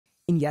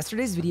In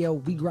yesterday's video,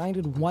 we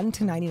grinded 1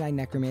 to 99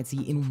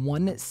 Necromancy in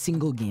one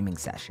single gaming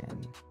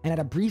session, and had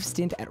a brief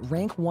stint at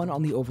rank 1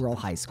 on the overall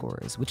high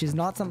scores, which is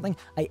not something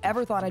I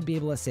ever thought I'd be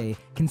able to say,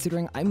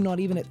 considering I'm not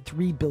even at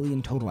 3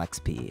 billion total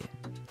XP.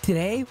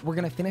 Today, we're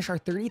gonna finish our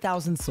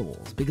 30,000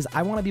 souls, because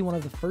I want to be one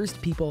of the first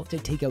people to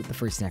take out the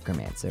first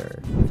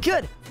Necromancer.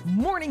 Good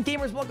morning,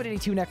 gamers. Welcome to day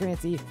 2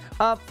 Necromancy.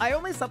 I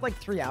only slept like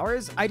 3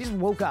 hours. I just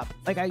woke up.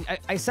 Like,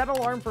 I set an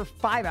alarm for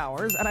 5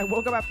 hours, and I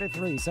woke up after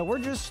 3, so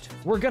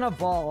we're gonna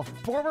ball.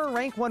 Former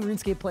rank 1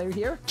 RuneScape player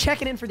here,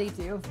 checking in for day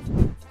 2.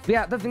 But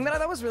yeah, the thing that I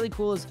thought was really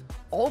cool is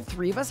all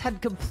 3 of us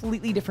had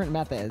completely different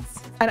methods,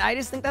 and I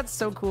just think that's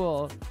so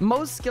cool.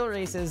 Most skill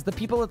races, the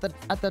people at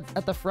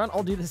the front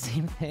all do the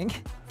same thing.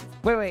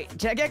 Wait,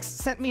 Jagex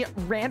sent me a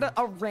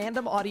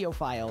random audio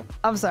file.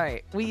 I'm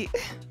sorry,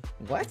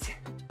 what?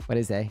 What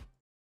is it?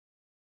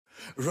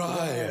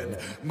 Ryan,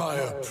 my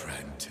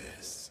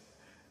apprentice.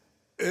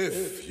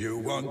 If you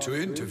want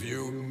to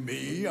interview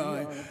me,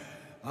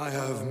 I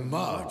have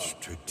much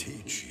to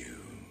teach you.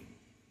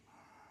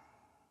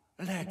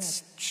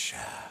 Let's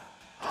chat.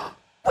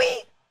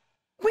 Wait!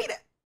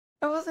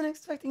 I wasn't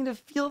expecting to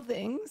feel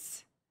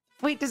things.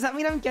 Wait, does that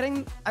mean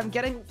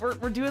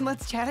we're doing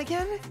Let's Chat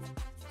again?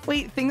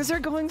 Wait, things are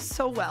going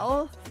so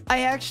well.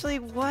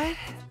 What?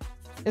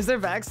 Is there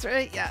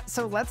backstory? Yeah,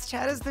 so Let's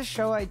Chat is the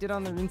show I did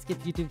on the RuneScape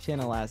YouTube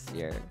channel last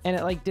year. And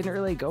it like didn't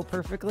really go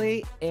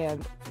perfectly.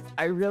 And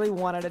I really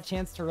wanted a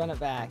chance to run it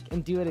back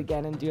and do it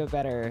again and do it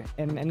better.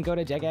 And go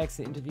to Jagex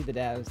and interview the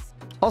devs.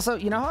 Also,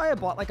 you know how I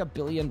bought like 1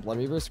 billion Blood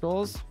Reaver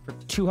scrolls for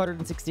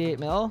 268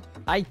 mil?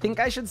 I think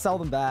I should sell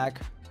them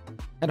back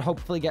and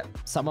hopefully get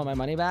some of my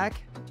money back.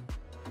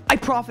 I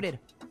profited.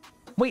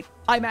 Wait,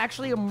 I'm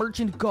actually a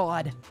merchant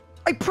god.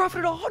 I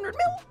profited 100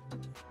 mil.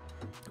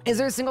 Is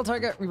there a single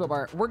target revo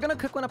bar? We're gonna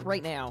cook one up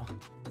right now.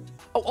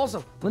 Oh,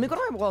 also, let me go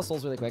to my wall of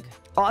souls really quick.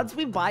 Odds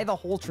we buy the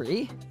whole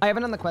tree. I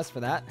haven't done the quest for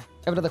that.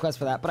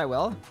 But I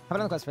will. Haven't done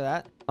the quest for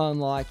that.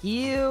 Unlock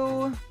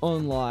you.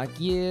 Unlock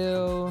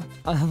you.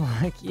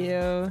 Unlock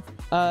you.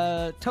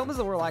 Tome is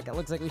the Warlock. It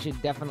looks like we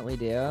should definitely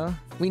do.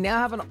 We now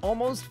have an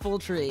almost full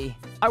tree.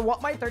 I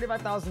want my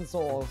 35,000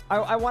 souls.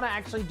 I want to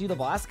actually do the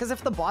boss, because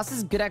if the boss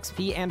is good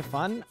XP and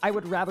fun, I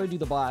would rather do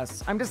the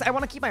boss. I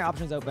want to keep my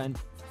options open.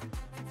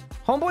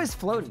 Homeboy's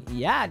floating.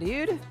 Yeah,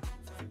 dude.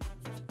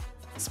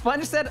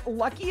 Sponge said,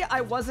 lucky I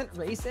wasn't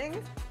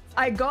racing.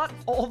 I got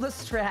all the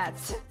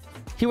strats.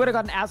 He would have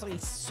gotten absolutely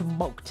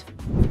smoked.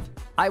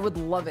 I would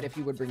love it if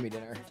you would bring me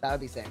dinner. That would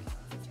be sick.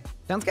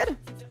 Sounds good.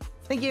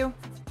 Thank you.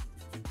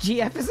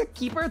 GF is a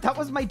keeper? That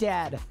was my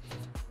dad.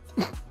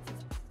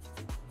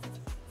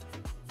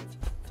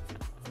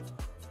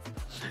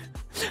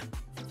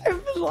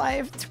 I've been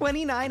live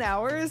 29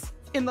 hours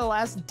in the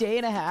last day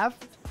and a half,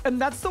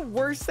 and that's the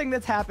worst thing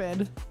that's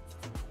happened.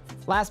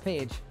 Last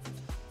page.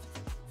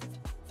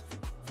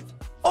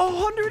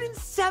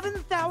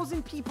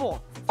 107,000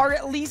 people are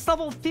at least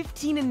level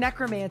 15 in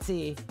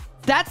Necromancy.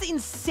 That's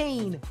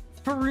insane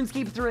for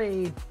RuneScape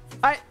 3.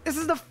 This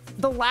is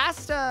the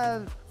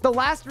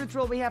last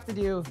ritual we have to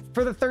do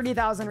for the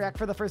 30,000 rec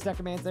for the first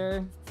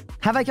Necromancer.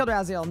 Have I killed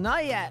Raziel?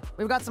 Not yet.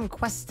 We've got some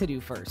quests to do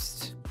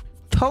first.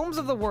 Tomes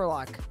of the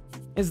Warlock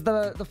is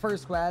the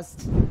first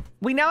quest.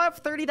 We now have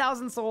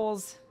 30,000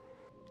 souls.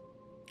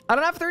 I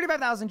don't have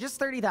 35,000, just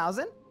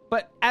 30,000.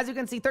 But as you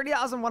can see,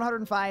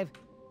 30,105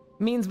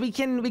 means we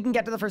can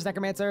get to the first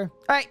Necromancer.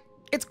 All right,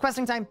 it's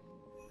questing time.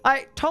 All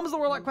right, Tomes of the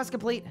Warlock quest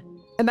complete.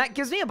 And that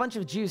gives me a bunch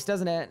of juice,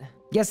 doesn't it?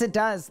 Yes, it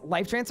does.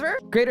 Life transfer,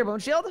 Greater Bone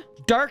Shield,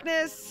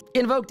 Darkness,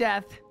 Invoke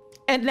Death.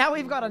 And now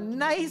we've got a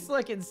nice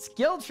looking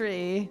skill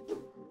tree.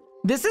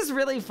 This is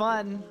really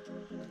fun.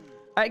 All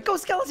right, go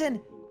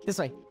skeleton. This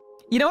way.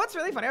 You know what's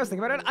really funny? I was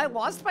thinking about it. I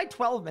lost by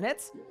 12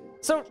 minutes.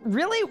 So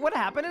really what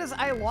happened is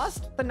I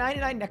lost the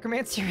 99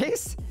 Necromancy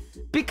race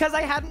because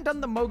I hadn't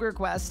done the Mogre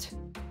quest.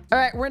 All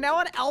right, we're now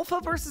on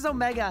Alpha versus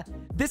Omega.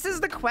 This is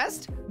the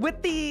quest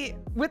with the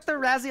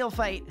Raziel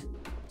fight.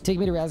 Take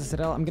me to Raziel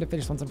Citadel. I'm gonna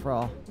finish once and for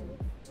all.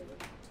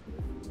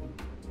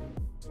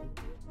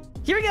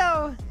 Here we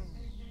go.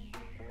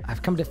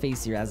 I've come to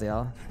face you,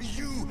 Raziel.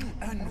 You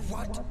and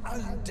what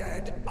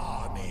undead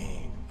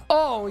army?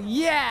 Oh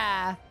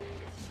yeah.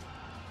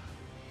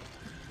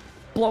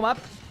 Blow him up.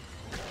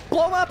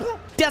 Blow him up.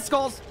 Death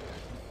skulls.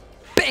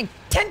 Bang.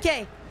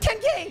 10K.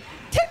 10K.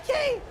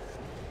 10K.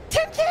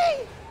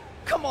 10K.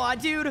 Come on,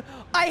 dude.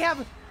 I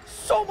have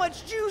so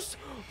much juice.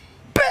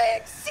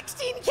 Bang!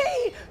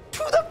 16K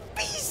to the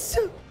face.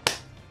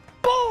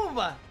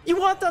 Boom! You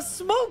want the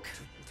smoke?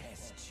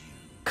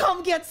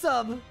 Come get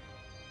some.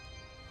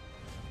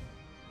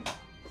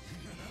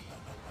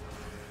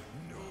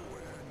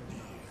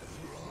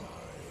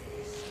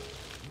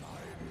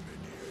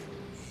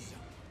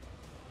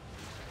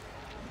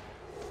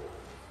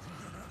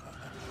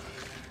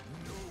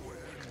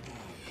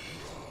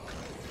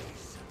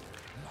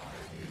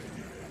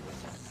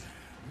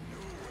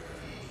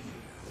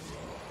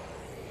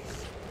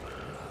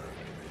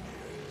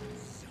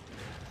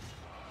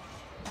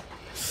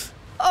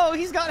 Oh,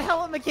 he's got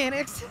hella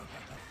mechanics.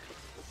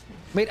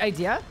 Wait,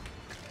 idea?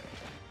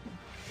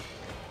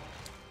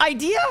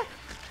 Idea?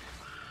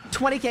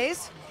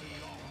 20Ks?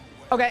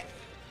 Okay.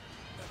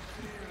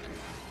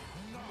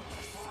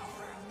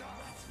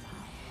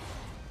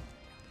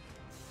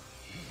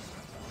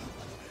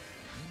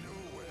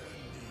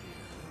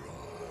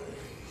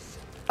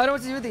 I don't know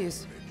what to do with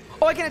these.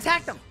 Oh, I can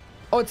attack them.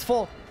 Oh, it's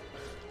full.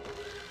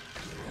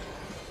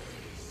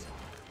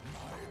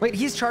 Wait,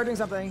 he's charging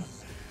something.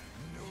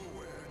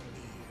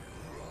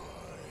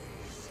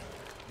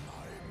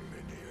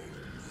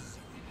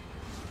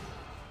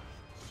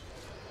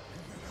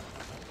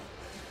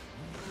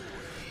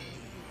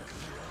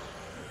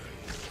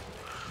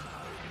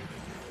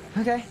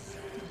 Okay.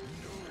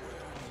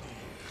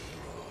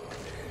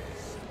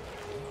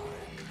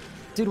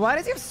 Dude, why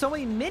does he have so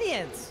many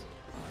minions?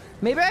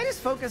 Maybe I just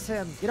focus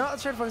him. You know what?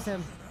 Let's try to focus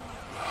him.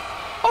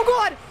 Oh,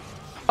 God!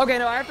 Okay,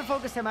 no, I have to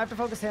focus him. I have to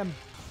focus him.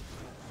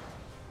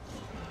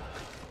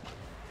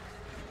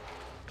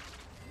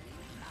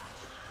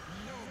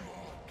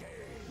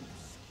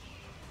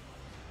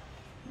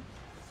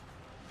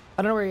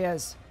 I don't know where he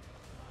is.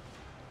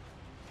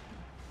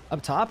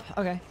 Up top?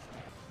 Okay.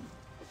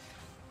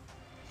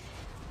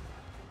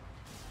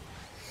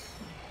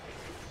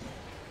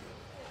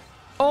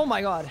 Oh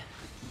my god.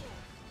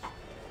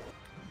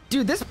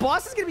 Dude, this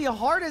boss is gonna be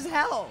hard as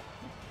hell.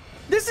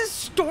 This is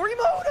story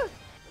mode?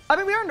 I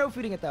mean, we are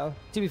no-fooding it though,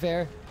 to be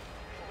fair.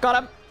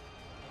 Got him.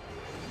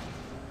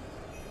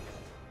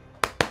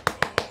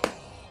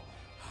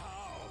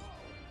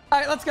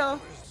 Alright, let's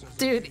go.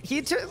 Dude,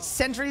 he took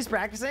centuries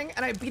practicing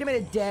and I beat him in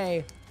a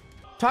day.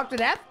 Talk to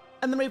death,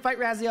 and then we fight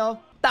Raziel.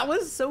 That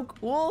was so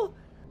cool.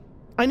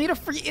 I need a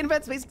free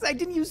invent space because I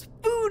didn't use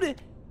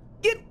food.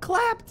 Get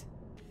clapped.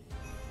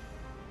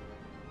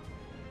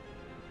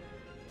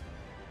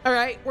 All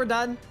right, we're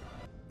done.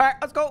 All right,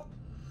 let's go.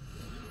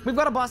 We've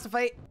got a boss to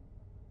fight.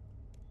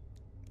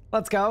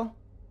 Let's go.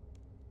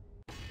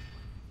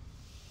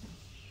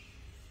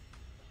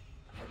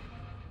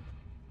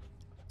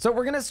 So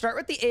we're gonna start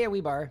with the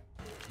AoE bar.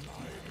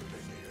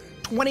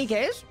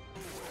 20Ks.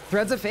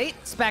 Threads of Fate.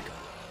 Spec.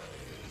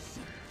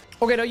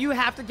 Okay, no, you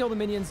have to kill the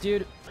minions,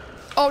 dude.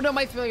 Oh no,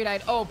 my familiar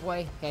died. Oh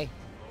boy. Okay.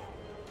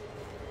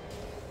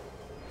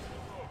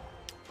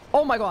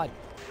 Oh my god.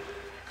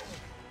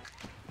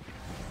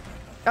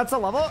 That's a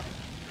level.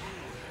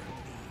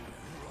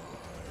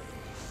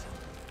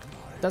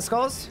 Death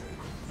Skulls.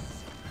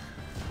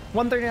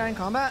 139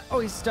 combat. Oh,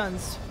 he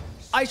stuns.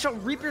 I shall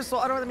reap your soul.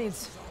 I don't know what that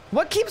means.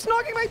 What keeps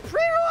knocking my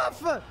prayer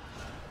off?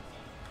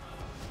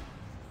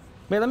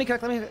 Wait, let me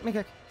cook. Let me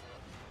cook.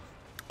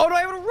 Oh no,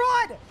 I have a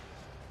rod.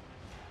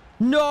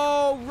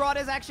 No, rod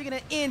is actually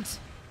gonna int.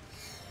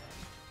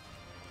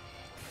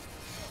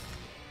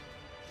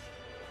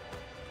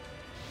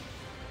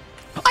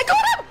 I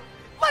got him!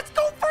 Let's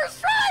go,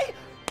 first try!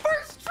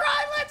 First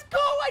try, let's go!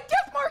 I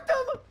death marked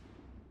him!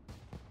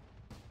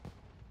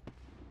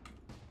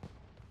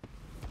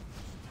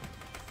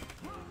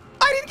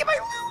 I didn't get my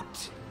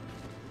loot!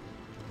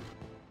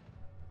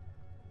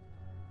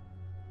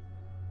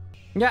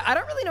 Yeah, I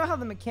don't really know how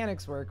the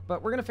mechanics work,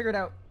 but we're gonna figure it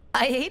out.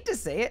 I hate to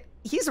say it,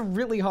 he's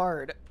really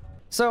hard.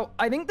 So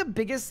I think the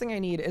biggest thing I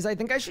need is I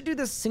think I should do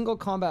this single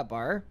combat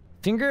bar.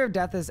 Finger of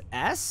Death is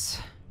S,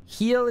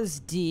 heal is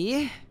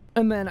D,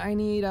 and then I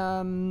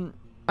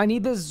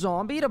need this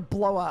zombie to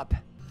blow up.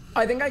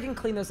 I think I can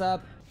clean this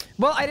up.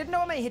 Well, I didn't know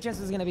what my hit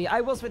chance was gonna be.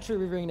 I will switch to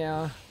Reavering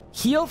now.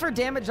 Heal for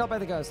damage dealt by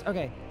the ghost.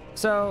 Okay,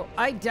 so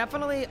I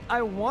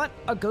want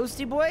a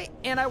ghosty boy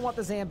and I want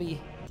the Zambi.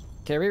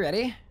 Okay, are we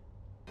ready?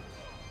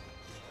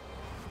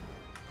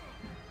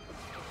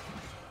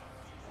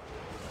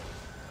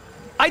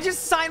 I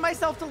just signed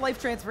myself to life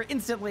transfer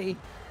instantly.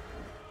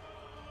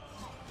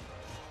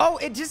 Oh,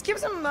 it just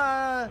gives him,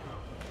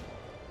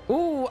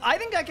 ooh, I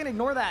think I can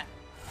ignore that.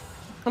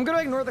 I'm gonna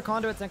ignore the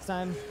conduits next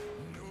time.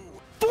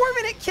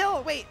 4-minute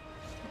kill, wait.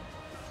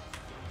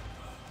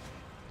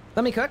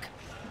 Let me cook.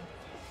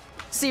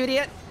 See you,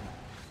 idiot.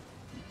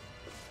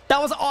 That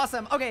was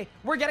awesome. Okay,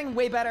 we're getting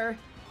way better.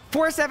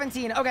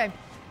 417, okay.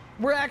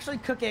 We're actually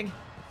cooking.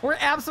 We're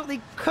absolutely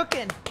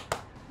cooking.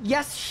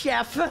 Yes,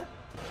 chef.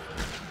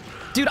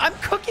 Dude, I'm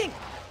cooking.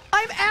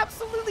 I'm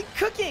absolutely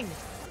cooking.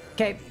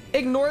 Okay,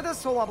 ignore the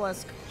soul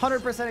obelisk.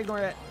 100% ignore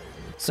it.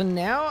 So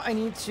now I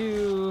need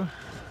to...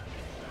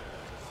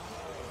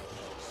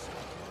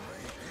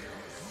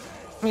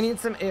 We need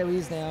some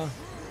AoEs now.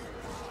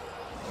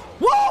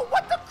 Whoa,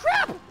 what the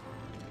crap?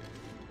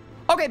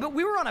 Okay, but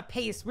we were on a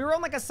pace. We were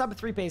on like a sub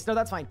 3 pace. No,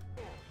 that's fine.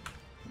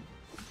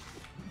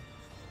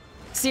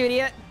 See you,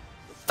 idiot.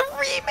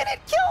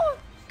 3-minute kill.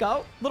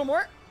 Go, a little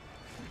more.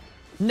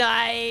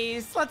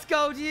 Nice. Let's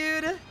go,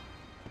 dude.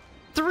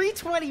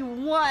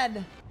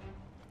 321.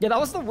 Yeah, that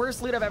was the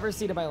worst loot I've ever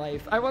seen in my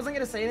life. I wasn't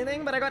going to say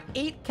anything, but I got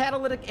 8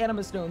 catalytic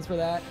anima stones for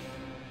that.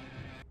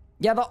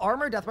 Yeah, the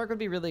armor deathmark would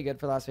be really good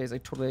for last phase. I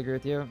totally agree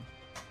with you.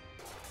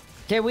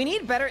 Okay, we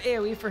need better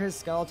AoE for his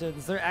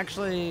skeletons. They're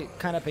actually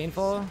kind of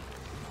painful.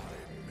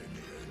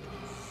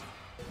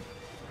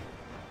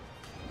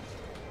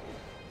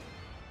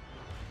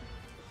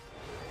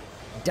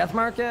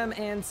 Deathmark him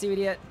and see what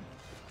idiot.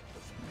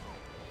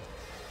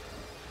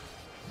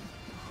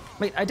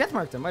 Wait, I death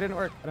marked him. Why didn't it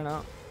work? I don't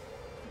know.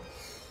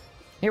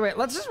 Here, wait.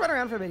 Let's just run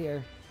around for a bit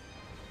here.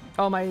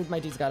 Oh, my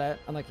dude's got it.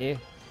 Unlucky.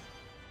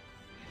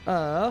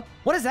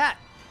 What is that?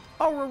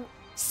 Oh, we're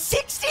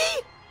 60?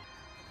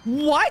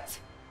 What?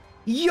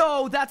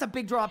 Yo, that's a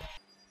big drop.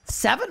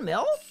 7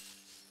 mil?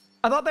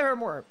 I thought there were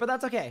more, but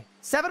that's okay.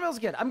 7 mil's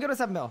good. I'm good with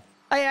 7 mil.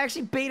 I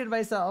actually baited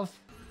myself.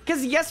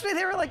 Because yesterday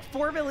they were like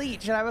 4 mil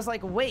each, and I was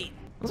like, wait,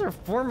 those are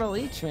 4 mil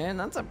each, man.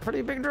 That's a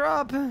pretty big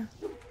drop.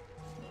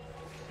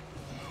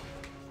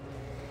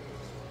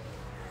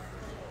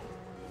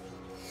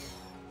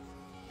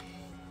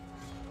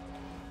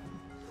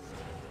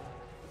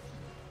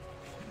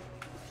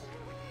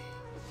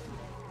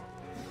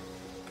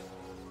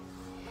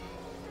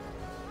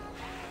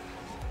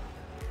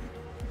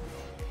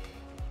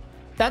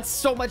 That's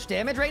so much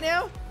damage right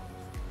now.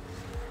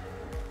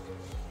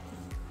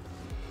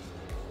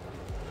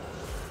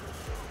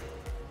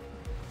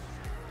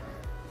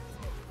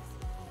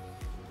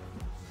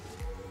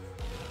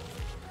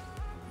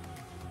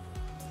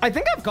 I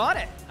think I've got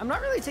it. I'm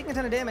not really taking a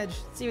ton of damage.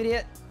 Let's see what you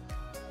get.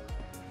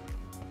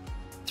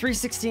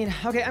 316.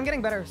 Okay, I'm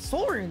getting better.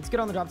 Soul runes. Get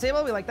on the drop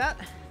table. We like that.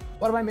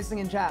 What am I missing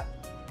in chat?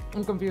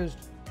 I'm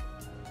confused.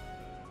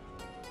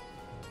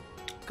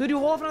 Could do a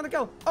whole of another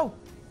go. Oh,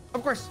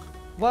 of course.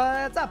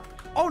 What's up?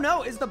 Oh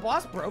no, is the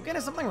boss broken?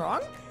 Is something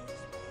wrong?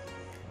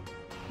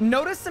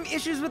 Notice some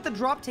issues with the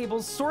drop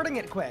tables sorting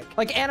it quick.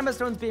 Like anima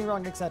stones being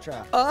wrong,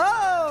 etc.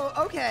 Oh,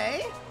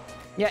 okay.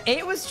 Yeah,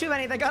 8 was too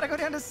many. They gotta go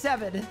down to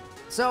 7.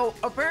 So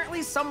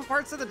apparently some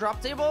parts of the drop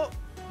table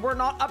were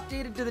not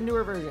updated to the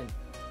newer version.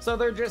 So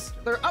they're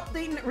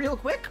updating it real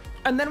quick,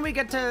 and then we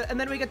get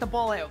to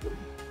ball out.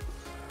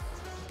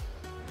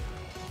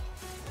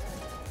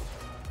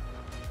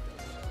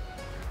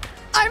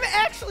 I'm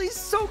actually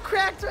so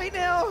cracked right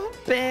now.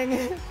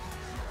 Bang,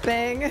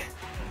 bang,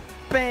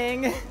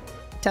 bang.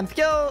 10th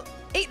kill,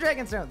 8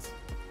 dragon stones.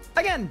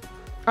 Again,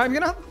 I'm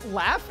gonna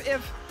laugh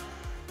if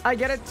I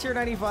get a tier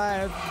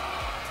 95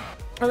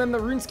 and then the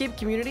RuneScape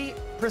community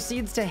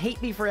proceeds to hate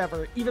me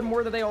forever, even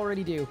more than they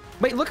already do.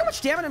 Wait, look how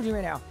much damage I'm doing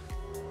right now.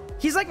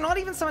 He's like not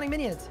even summoning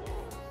minions.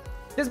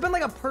 There's been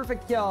like a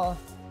perfect kill.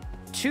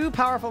 2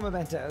 powerful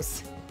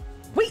mementos.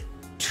 Wait,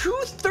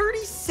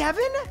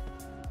 237?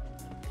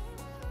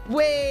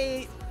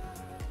 Wait,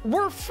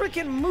 we're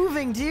freaking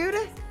moving, dude.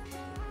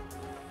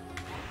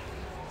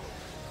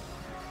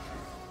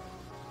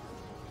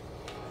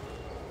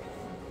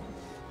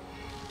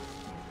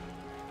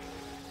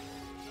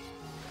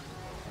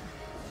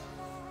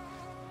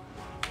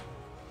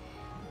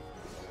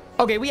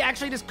 Okay, we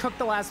actually just cooked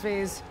the last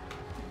phase.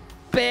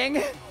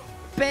 Bang,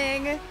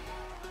 bang.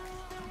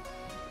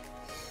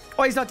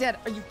 Oh, he's not dead.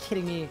 Are you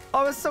kidding me?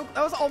 Oh,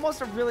 that was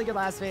almost a really good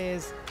last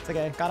phase. It's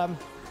okay, got him.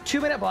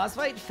 2-minute boss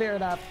fight, fair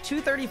enough.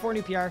 234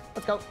 new PR.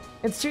 Let's go.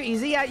 It's too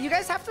easy. Yeah, you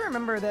guys have to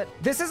remember that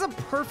this is a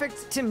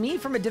perfect, to me,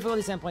 from a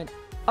difficulty standpoint,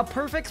 a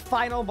perfect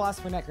final boss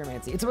for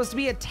Necromancy. It's supposed to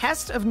be a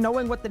test of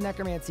knowing what the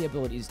Necromancy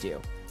abilities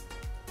do.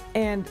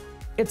 And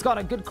it's got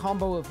a good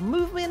combo of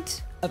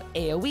movement, of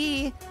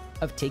AoE,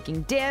 of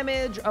taking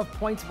damage, of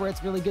points where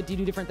it's really good to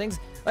do different things.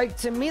 Like,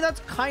 to me, that's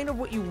kind of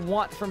what you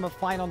want from a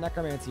final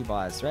Necromancy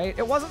boss, right?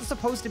 It wasn't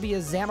supposed to be a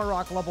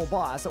Zamorak level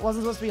boss. It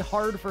wasn't supposed to be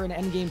hard for an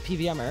endgame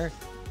PVMer.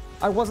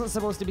 I wasn't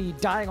supposed to be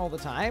dying all the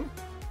time.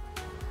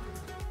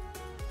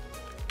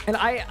 And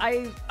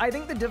I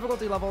think the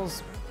difficulty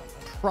level's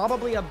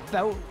probably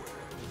about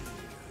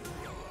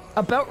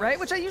right,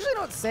 which I usually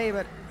don't say,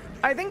 but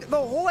I think the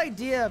whole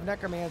idea of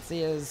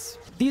Necromancy is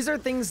these are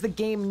things the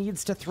game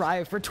needs to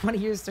thrive for 20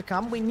 years to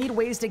come. We need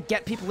ways to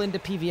get people into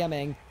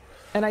PVMing.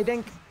 And I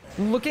think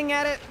looking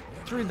at it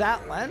through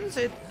that lens,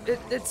 it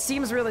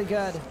seems really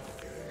good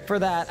for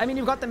that. I mean,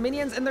 you've got the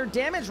minions and their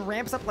damage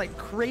ramps up like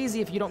crazy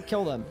if you don't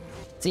kill them.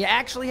 So you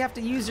actually have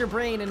to use your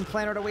brain and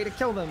plan out a way to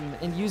kill them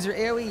and use your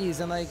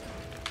AoEs and like,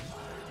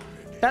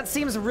 that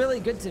seems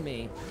really good to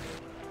me.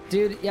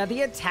 Dude, yeah,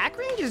 the attack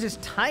range is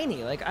just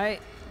tiny. Like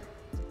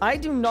I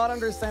do not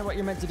understand what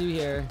you're meant to do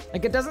here.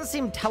 Like it doesn't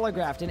seem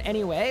telegraphed in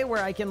any way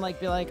where I can like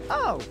be like,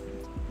 oh,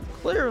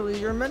 clearly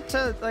you're meant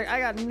to, like, I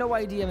got no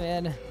idea,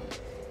 man.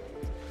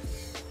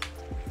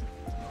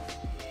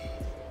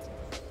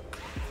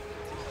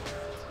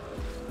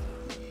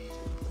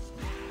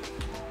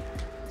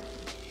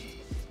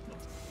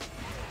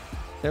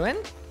 They win?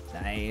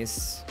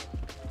 Nice.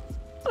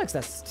 What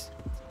exists?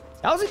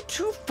 That was a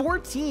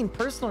 214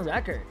 personal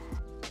record.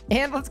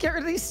 And let's get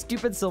rid of these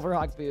stupid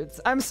Silverhawk boots.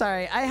 I'm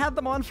sorry, I had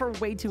them on for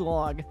way too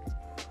long.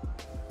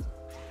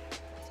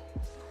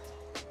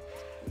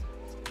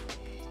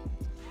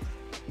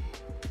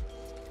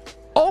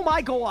 Oh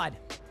my god.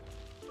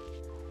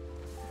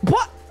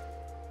 What?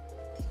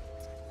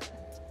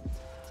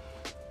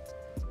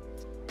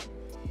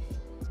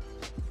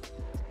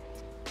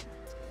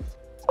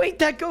 Wait,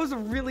 that goes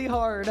really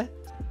hard.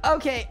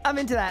 Okay, I'm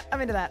into that.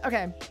 I'm into that.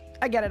 Okay,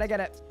 I get it. I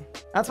get it.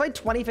 That's my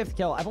 25th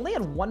kill. I've only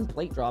had 1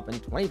 plate drop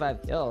and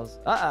 25 kills.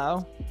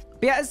 Uh-oh.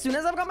 But yeah, as soon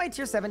as I've got my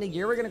tier 70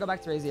 gear, we're gonna go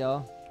back to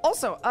Raziel.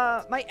 Also,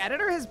 my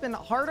editor has been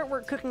hard at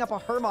work cooking up a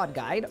Hermod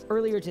guide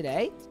earlier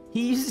today.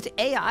 He used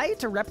AI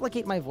to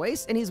replicate my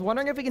voice, and he's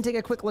wondering if we can take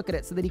a quick look at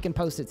it so that he can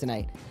post it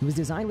tonight. It was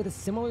designed with a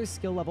similar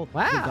skill level to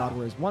God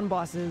Wars 1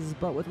 bosses,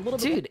 but with a little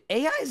bit... Dude,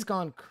 AI's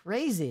gone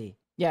crazy.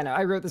 Yeah, no,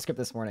 I wrote the script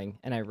this morning,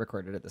 and I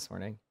recorded it this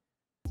morning.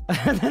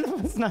 That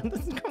was not...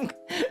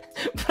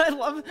 But I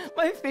love...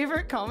 My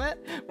favorite comment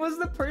was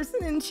the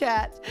person in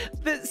chat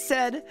that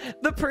said...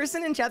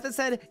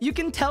 You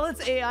can tell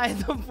it's AI.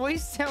 The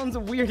voice sounds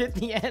weird at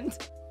the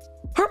end.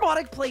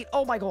 Hermotic plate.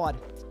 Oh my god.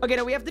 Okay,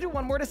 no, we have to do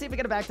one more to see if we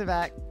get a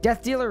back-to-back.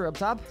 Death Dealer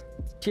Rooftop.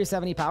 Tier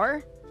 70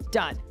 power.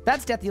 Done.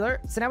 That's Death Dealer.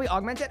 So now we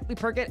augment it, we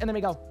perk it, and then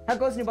we go. How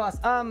goes new boss?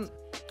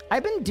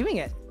 I've been doing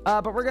it,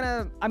 but we're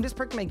gonna... I'm just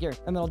perking my gear,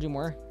 and then I'll do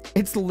more.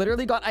 It's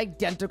literally got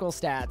identical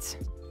stats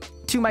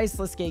to my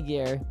Sliske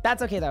gear.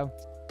 That's okay, though.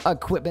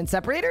 Equipment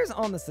separators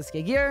on the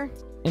Sliske gear.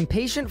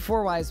 Impatient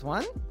 4 Wise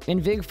 1.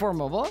 Invig 4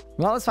 Mobile.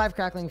 Lawless 5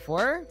 Crackling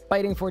 4.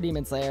 Biting 4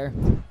 Demon Slayer.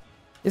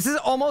 This is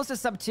almost a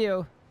sub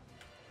 2.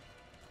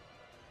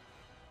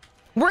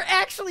 We're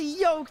actually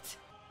yoked.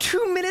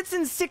 2 minutes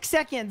and 6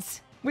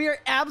 seconds. We are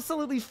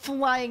absolutely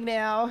flying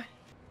now.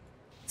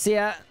 See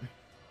ya.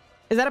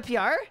 Is that a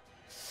PR?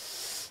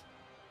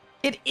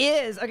 It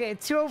is. Okay,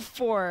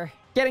 204.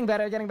 Getting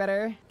better, getting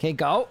better. Okay,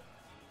 go.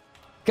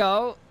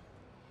 Go.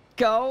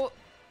 Go.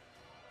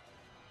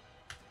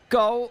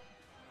 Go.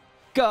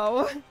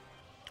 Go.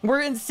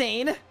 We're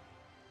insane.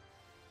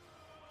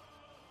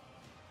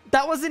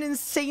 That was an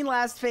insane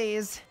last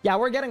phase. Yeah,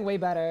 we're getting way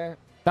better.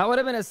 That would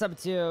have been a sub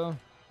 2.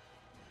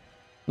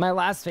 My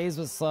last phase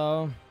was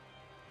slow.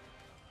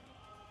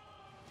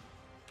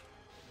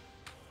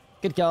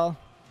 Good kill.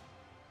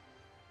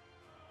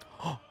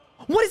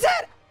 What is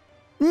that?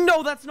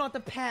 No, that's not the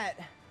pet.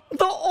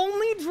 The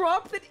only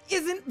drop that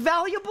isn't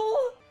valuable?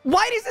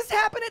 Why does this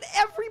happen at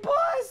every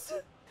boss?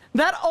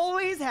 That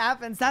always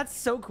happens. That's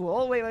so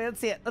cool. Wait, let's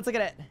see it. Let's look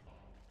at it.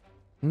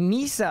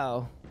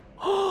 Miso.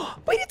 Oh,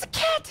 wait, it's a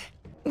cat.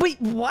 Wait,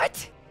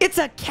 what? It's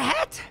a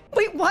cat?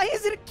 Wait, why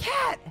is it a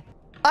cat?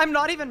 I'm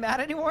not even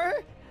mad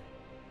anymore.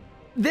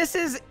 This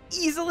is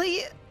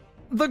easily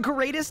the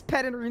greatest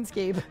pet in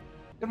RuneScape.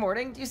 Good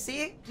morning. Do you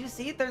see? Do you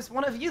see? There's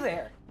one of you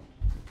there.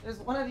 There's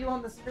one of you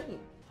on the screen.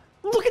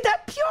 Look at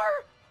that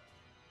PR.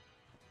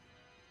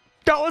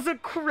 That was a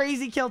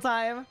crazy kill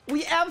time.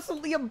 We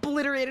absolutely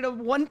obliterated a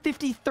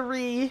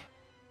 153.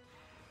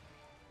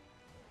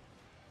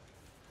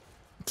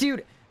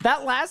 Dude,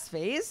 that last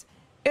phase,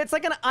 it's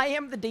like an I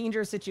am the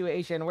danger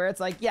situation where it's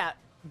like, yeah,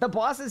 the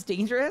boss is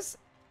dangerous,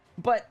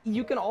 but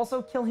you can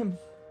also kill him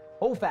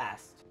so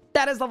fast.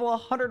 That is level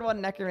 101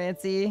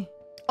 Necromancy.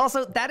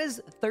 Also, that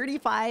is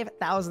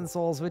 35,000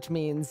 souls, which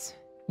means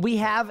we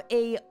have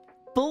a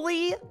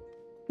fully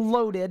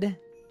loaded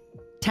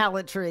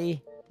talent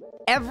tree.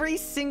 Every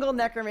single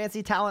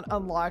Necromancy talent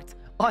unlocked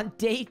on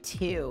day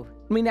 2.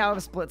 We now have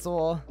a split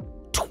soul.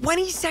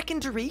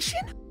 20-second duration?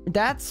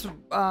 That's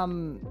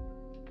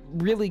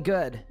really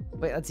good.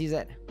 Wait, let's use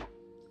it.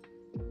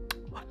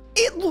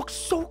 It looks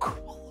so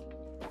cool.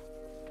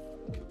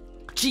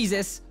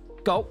 Jesus.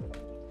 Go.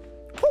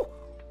 Whew.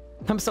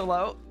 I'm so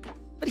low.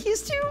 But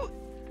he's too...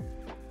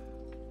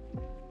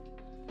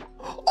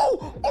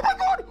 Oh my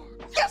god!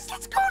 Yes,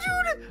 let's go,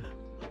 dude!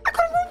 I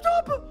got roped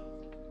up!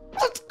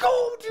 Let's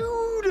go,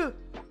 dude!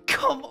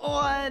 Come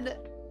on!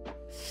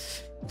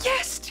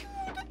 Yes, dude!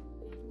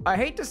 I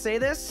hate to say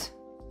this,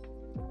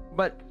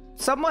 but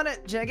someone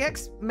at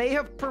Jagex may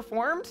have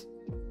performed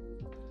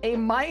a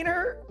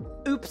minor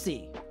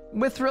oopsie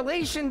with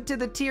relation to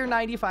the tier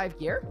 95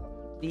 gear.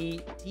 The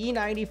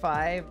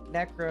T95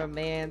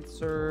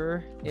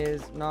 Necromancer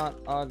is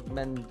not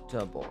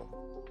augmentable.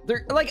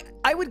 Like,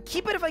 I would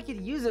keep it if I could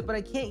use it, but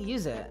I can't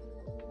use it.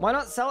 Why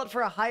not sell it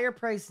for a higher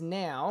price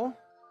now?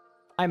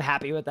 I'm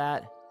happy with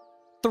that.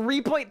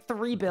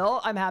 3.3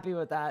 bill, I'm happy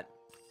with that.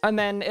 And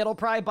then it'll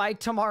probably buy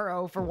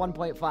tomorrow for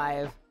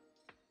 1.5.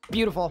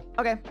 Beautiful.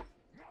 Okay.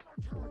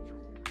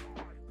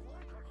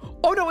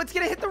 Oh no, it's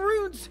gonna hit the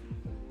runes.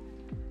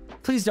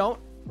 Please don't.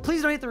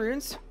 Please don't hit the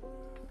runes.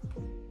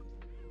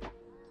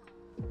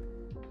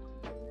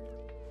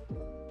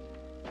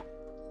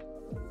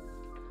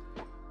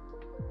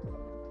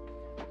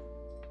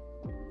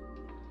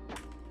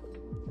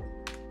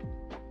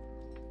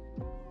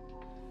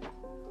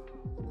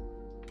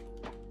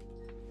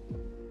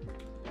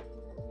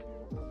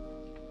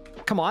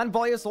 Come on,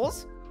 Volley of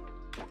Souls.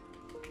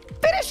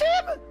 Finish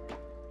him!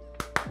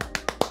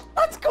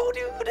 Let's go,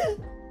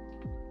 dude!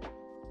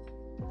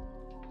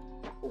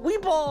 We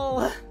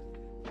ball!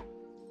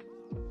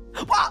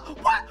 What?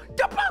 What?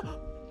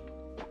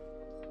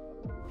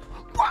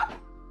 What?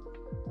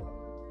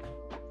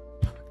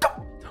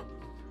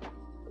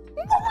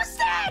 What was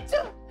that?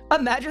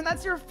 Imagine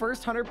that's your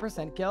first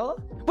 100%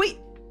 kill. Wait,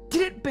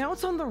 did it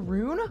bounce on the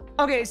rune?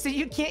 Okay, so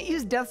you can't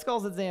use Death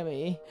Skulls at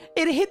Zammy.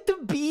 It hit the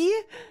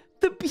bee?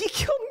 The bee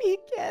killed me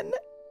again.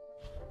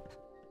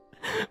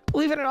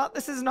 Believe it or not,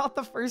 this is not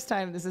the first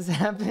time this has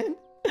happened.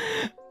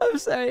 I'm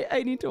sorry,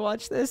 I need to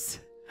watch this.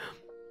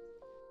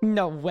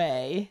 No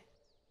way.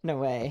 No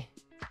way.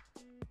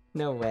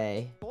 No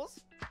way.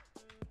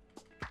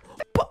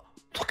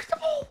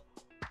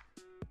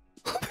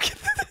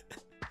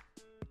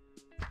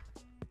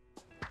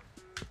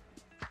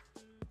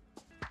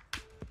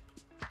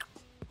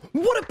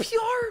 What a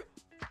PR!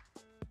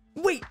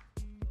 Wait,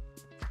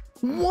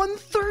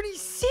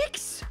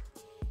 136?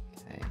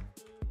 Okay.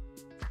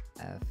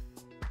 F.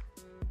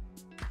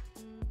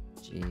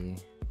 G.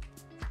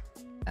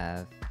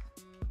 F.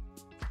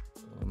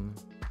 Boom.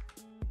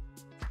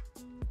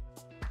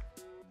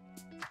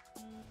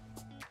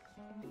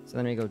 So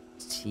then we go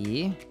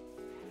T.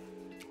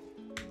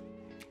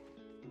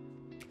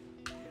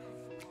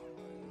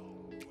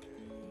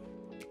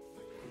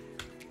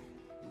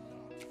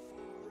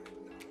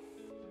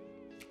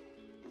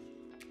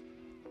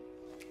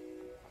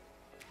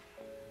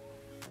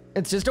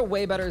 It's just a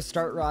way better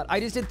start rot. I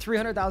just did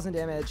 300,000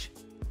 damage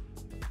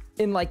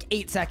in like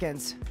 8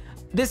 seconds.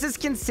 This is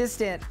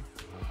consistent.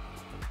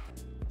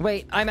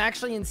 Wait, I'm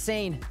actually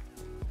insane.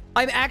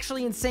 I'm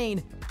actually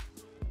insane.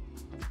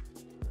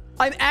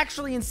 I'm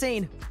actually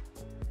insane.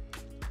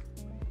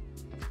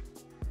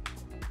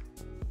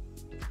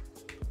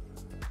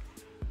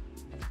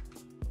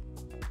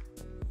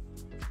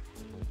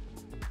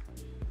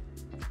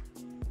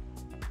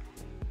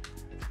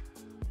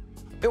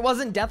 It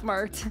wasn't death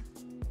marked.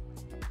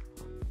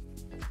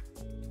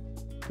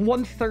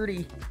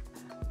 130.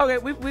 Okay,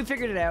 we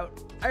figured it out.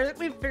 I think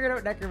we figured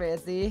out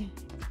Necromancy.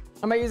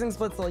 Am I using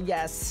Split Soul?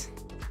 Yes.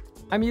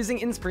 I'm using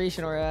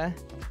Inspiration Aura.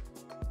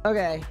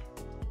 Okay.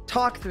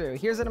 Talk through.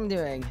 Here's what I'm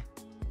doing.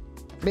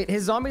 Wait,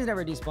 his zombies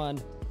never despawn.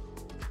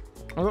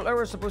 I thought they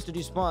were supposed to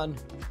despawn.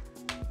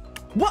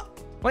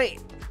 What?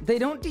 Wait, they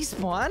don't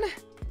despawn?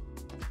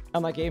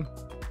 Unlucky.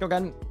 Go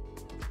gun.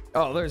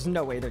 Oh, there's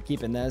no way they're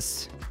keeping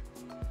this.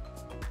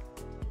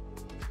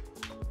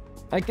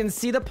 I can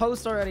see the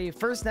post already.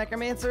 First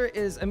Necromancer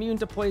is immune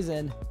to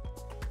poison.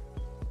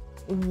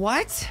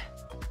 What?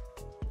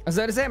 Was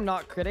that to say I'm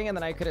not critting and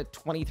then I crit at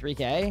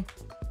 23k?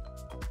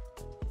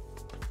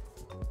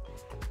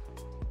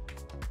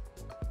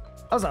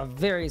 That was a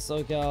very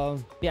slow kill.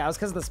 Yeah, it was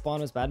because the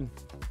spawn was bad.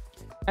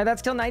 And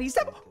that's kill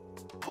 97.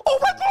 Oh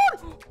my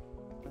god!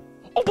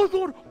 Oh my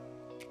god!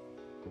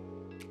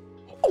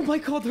 Oh my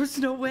god, there's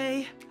no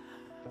way.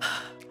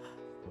 I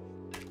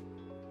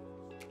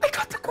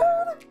got the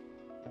card!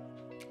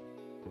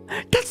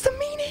 That's the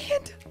main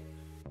hand!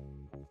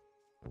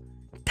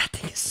 That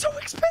thing is so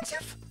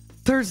expensive!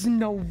 There's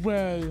no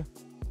way.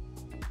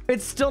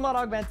 It's still not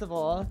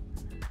augmentable.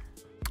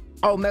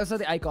 Oh, mouse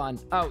with the icon.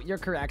 Oh, you're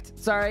correct.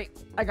 Sorry,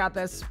 I got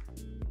this.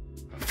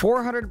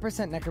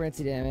 400%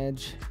 necromancy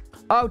damage.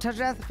 Oh, touch of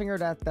death, finger of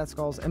death, death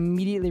skulls,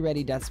 immediately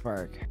ready, death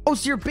spark. Oh,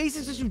 so your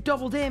bases just do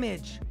double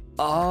damage.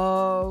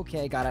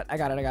 Okay, got it. I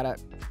got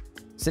it.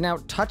 So now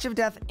touch of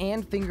death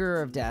and finger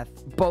of death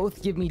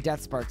both give me death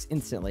sparks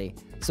instantly.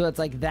 So it's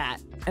like that.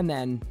 And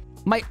then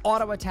my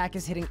auto attack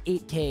is hitting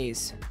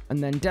 8Ks.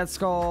 And then death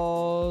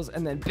skulls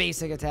and then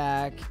basic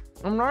attack.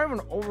 I'm not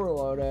even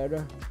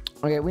overloaded.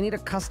 Okay, we need a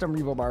custom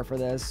revo bar for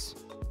this.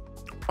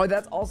 Oh,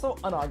 that's also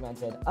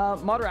unaugmented.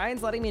 Mod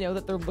Ryan's letting me know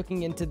that they're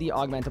looking into the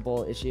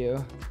augmentable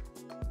issue.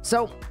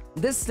 So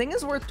this thing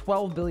is worth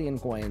 12 billion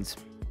coins,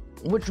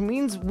 which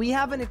means we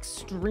have an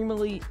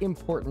extremely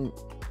important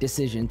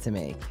decision to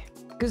make.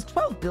 Because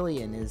 12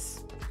 billion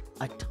is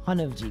a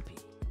ton of GP.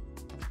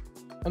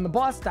 And the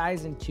boss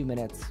dies in 2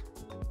 minutes.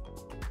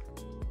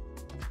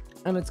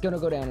 And it's gonna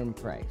go down in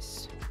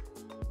price.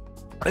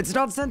 It's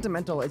not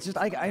sentimental. It's just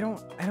I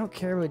don't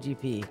care about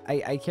GP.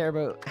 I care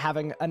about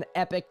having an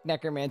epic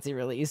necromancy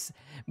release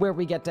where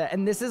we get to,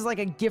 and this is like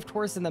a gift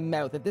horse in the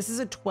mouth. If this is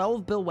a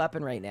 12 bill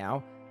weapon right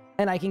now,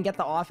 and I can get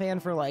the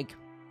offhand for like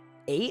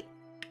 8,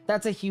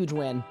 that's a huge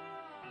win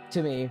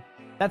to me.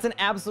 That's an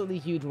absolutely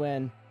huge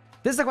win.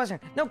 This is the question.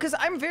 No, because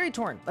I'm very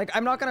torn. Like,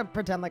 I'm not gonna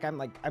pretend like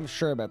I'm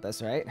sure about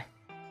this, right?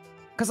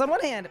 Because on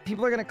one hand,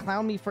 people are gonna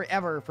clown me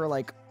forever for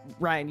like,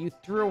 Ryan, you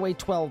threw away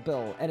 12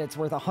 bill and it's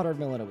worth 100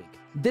 mil in a week.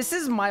 This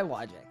is my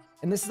logic,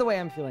 and this is the way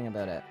I'm feeling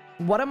about it.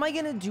 What am I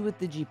gonna do with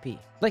the GP?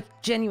 Like,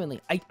 genuinely,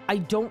 I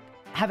don't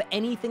have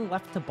anything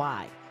left to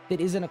buy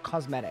that isn't a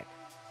cosmetic.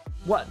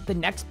 What, the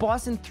next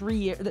boss in 3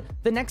 years?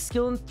 The next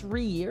skill in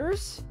 3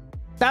 years?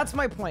 That's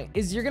my point,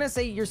 is you're gonna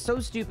say you're so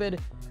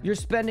stupid, you're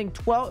spending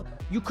 12,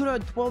 you could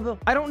have 12 bill.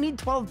 I don't need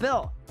 12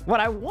 bill. What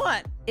I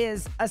want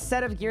is a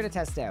set of gear to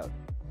test out.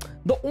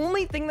 The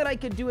only thing that I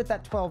could do with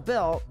that 12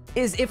 bill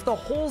is if the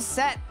whole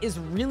set is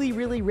really,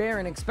 really rare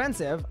and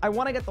expensive, I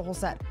want to get the whole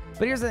set.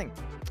 But here's the thing.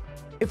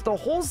 If the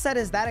whole set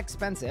is that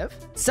expensive,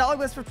 selling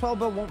this for 12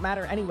 bill won't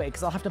matter anyway,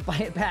 because I'll have to buy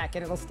it back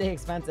and it'll stay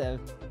expensive.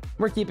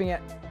 We're keeping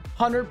it.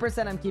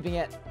 100% I'm keeping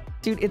it.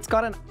 Dude, it's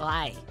got an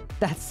eye.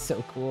 That's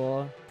so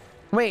cool.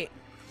 Wait,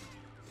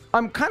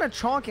 I'm kind of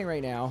chonking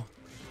right now.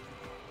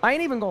 I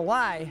ain't even gonna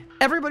lie.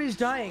 Everybody's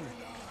dying.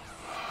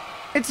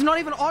 It's not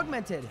even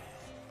augmented.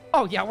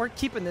 Oh yeah, we're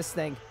keeping this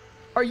thing.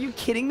 Are you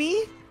kidding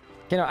me?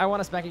 Okay, no, I want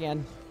to spec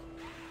again.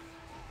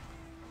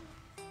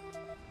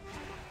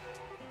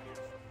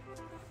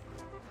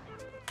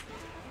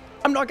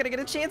 I'm not gonna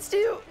get a chance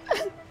to.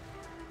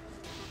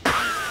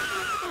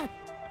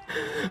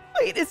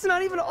 Wait, it's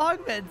not even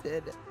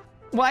augmented.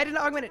 Why didn't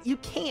I augment it? You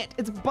can't,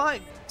 it's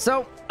bugged.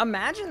 So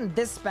imagine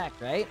this spec,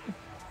 right?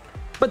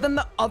 But then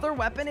the other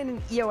weapon in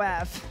an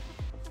EOF.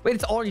 Wait,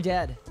 it's already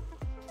dead.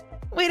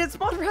 Wait, it's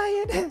Mon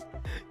Ryan.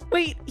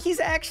 Wait, he's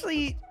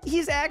actually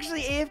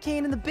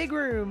AFKing in the big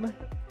room.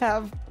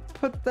 Have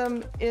put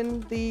them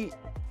in the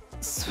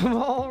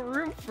small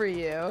room for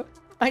you.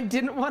 I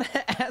didn't want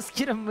to ask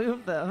you to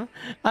move them.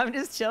 I'm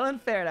just chilling.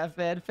 Fair enough,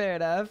 man. Fair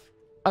enough.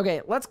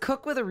 Okay, let's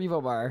cook with a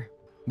Revo bar.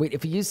 Wait,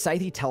 if we use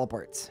Scythe, he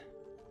teleports.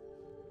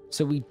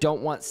 So we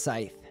don't want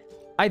Scythe.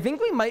 I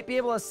think we might be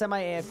able to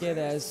semi-AFK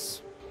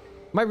this.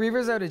 My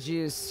Reaver's out of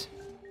juice.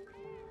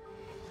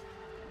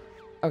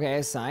 Okay,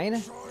 a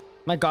sign.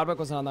 My Godbook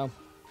wasn't on, though.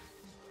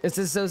 This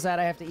is so sad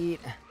I have to eat.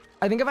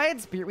 I think if I had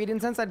Spirit Weed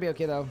Incense, I'd be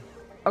okay, though.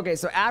 Okay,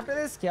 so after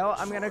this kill,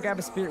 I'm going to grab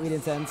a Spirit Weed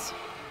Incense.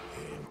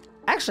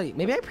 Actually,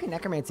 maybe I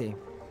pre-Necromancy.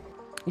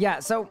 Yeah,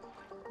 so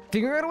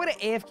figuring out a way to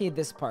AFK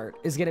this part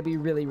is going to be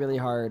really, really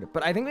hard.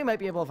 But I think we might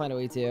be able to find a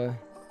way to.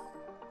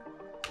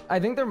 I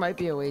think there might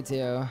be a way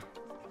to.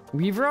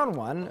 Reaver on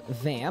 1,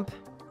 Vamp.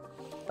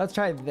 Let's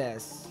try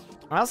this.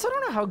 I also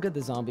don't know how good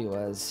the zombie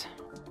was.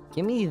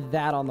 Give me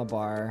that on the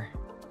bar.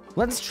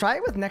 Let's try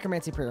it with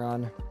Necromancy prayer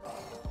on.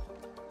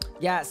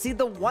 Yeah, see,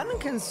 the one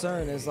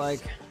concern is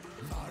like...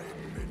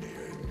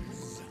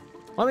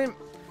 I mean,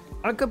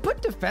 I could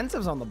put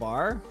defensives on the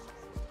bar.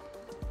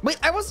 Wait,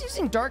 I was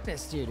using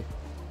darkness, dude.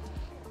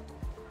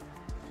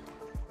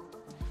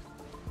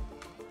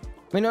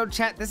 Wait, no,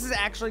 chat, this is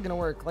actually gonna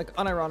work, like,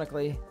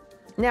 unironically.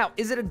 Now,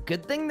 is it a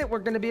good thing that we're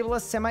gonna be able to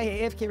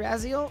semi-AFK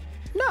Raziel?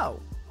 No.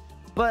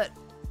 But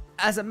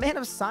as a man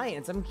of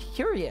science, I'm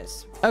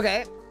curious.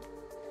 Okay.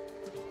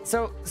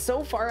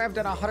 So far I've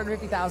done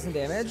 150,000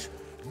 damage.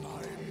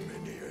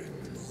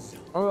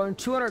 Around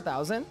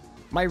 200,000.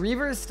 My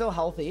Reaver is still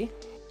healthy.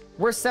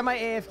 We're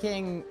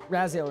semi-AFKing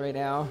Raziel right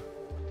now.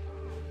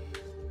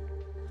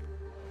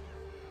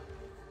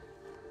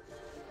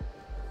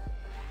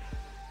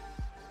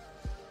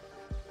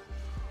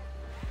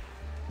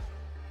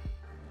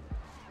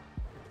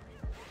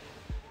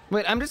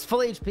 Wait, I'm just full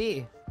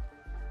HP.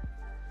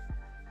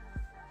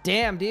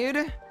 Damn,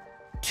 dude.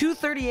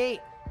 238.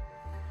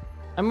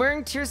 I'm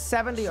wearing tier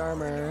 70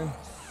 armor.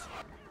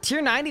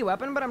 Tier 90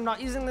 weapon, but I'm not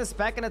using the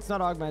spec and it's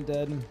not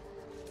augmented.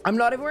 I'm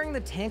not even wearing the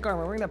tank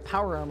armor, I'm wearing the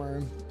power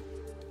armor.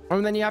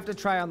 And then you have to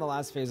try on the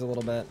last phase a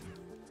little bit.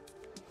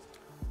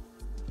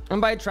 And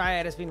by try,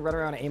 I just mean run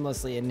around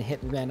aimlessly and hit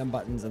random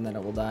buttons and then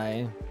it will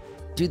die.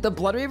 Dude, the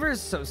Blood Reaver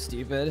is so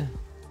stupid.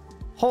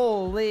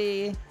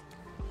 Holy.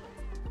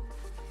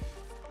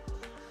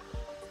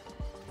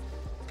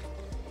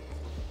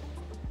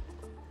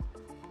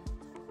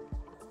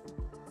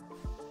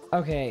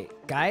 Okay,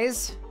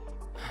 guys.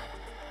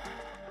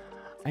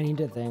 I need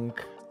to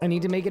think. I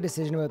need to make a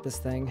decision about this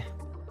thing.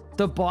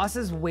 The boss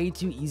is way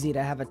too easy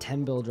to have a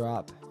 10 bill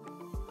drop.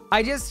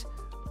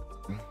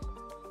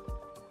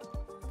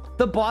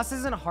 The boss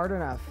isn't hard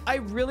enough. I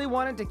really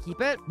wanted to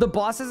keep it. The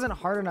boss isn't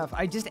hard enough.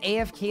 I just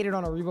AFK'd it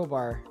on a Revo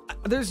bar.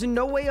 There's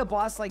no way a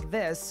boss like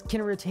this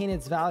can retain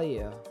its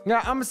value.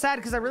 Yeah, I'm sad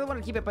because I really want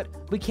to keep it, but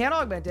we can't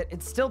augment it.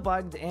 It's still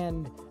bugged.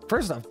 And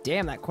first off,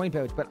 damn that coin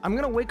pouch. But I'm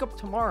going to wake up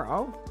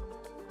tomorrow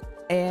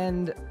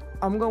and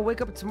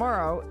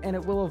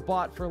it will have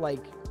bought for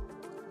like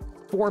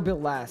 4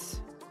 bill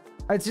less.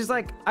 It's just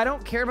like, I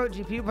don't care about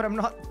GPU, but I'm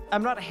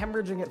not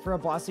hemorrhaging it for a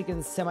boss who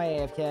can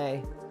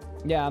semi-AFK.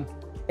 Yeah,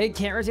 it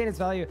can't retain its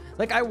value.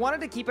 Like, I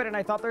wanted to keep it and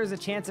I thought there was a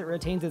chance it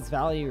retains its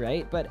value,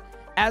 right? But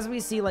as we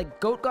see,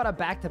 like, Goat got a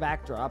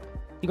back-to-back drop.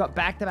 He got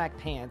back-to-back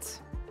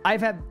pants.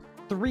 I've had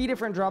 3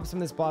 different drops from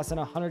this boss and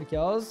 100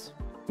 kills.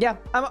 Yeah,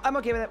 I'm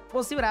okay with it.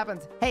 We'll see what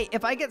happens. Hey,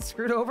 if I get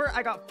screwed over,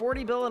 I got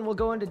 40 bill and we'll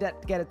go into debt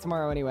to get it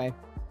tomorrow anyway.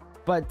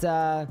 But,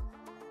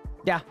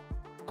 yeah,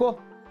 cool.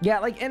 Yeah,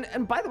 like,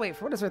 and by the way,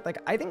 for what it's worth,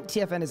 like, I think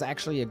TFN is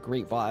actually a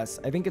great boss.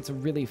 I think it's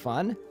really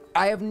fun.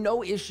 I have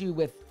no issue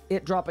with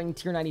it dropping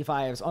tier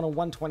 95s on a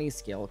 120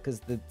 scale because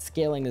the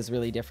scaling is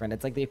really different.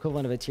 It's like the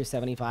equivalent of a tier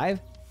 75.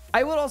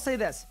 I will say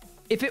this.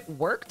 If it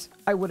worked,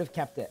 I would have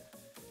kept it.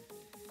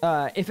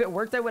 If it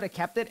worked, I would have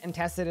kept it and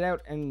tested it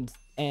out and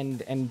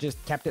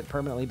just kept it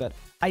permanently. But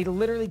I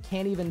literally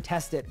can't even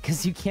test it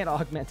because you can't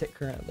augment it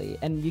currently.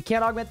 And you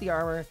can't augment the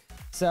armor.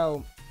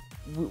 So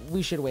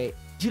we should wait.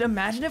 Dude,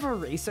 imagine if a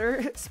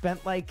racer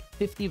spent like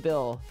 50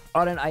 bill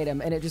on an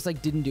item and it just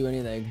like didn't do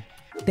anything.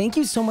 Thank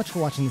you so much for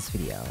watching this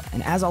video.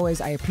 And as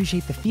always, I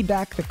appreciate the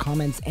feedback, the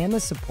comments, and the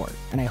support.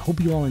 And I hope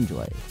you all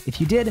enjoy. If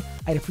you did,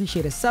 I'd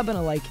appreciate a sub and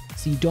a like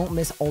so you don't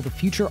miss all the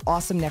future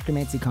awesome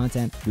Necromancy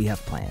content we have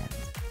planned.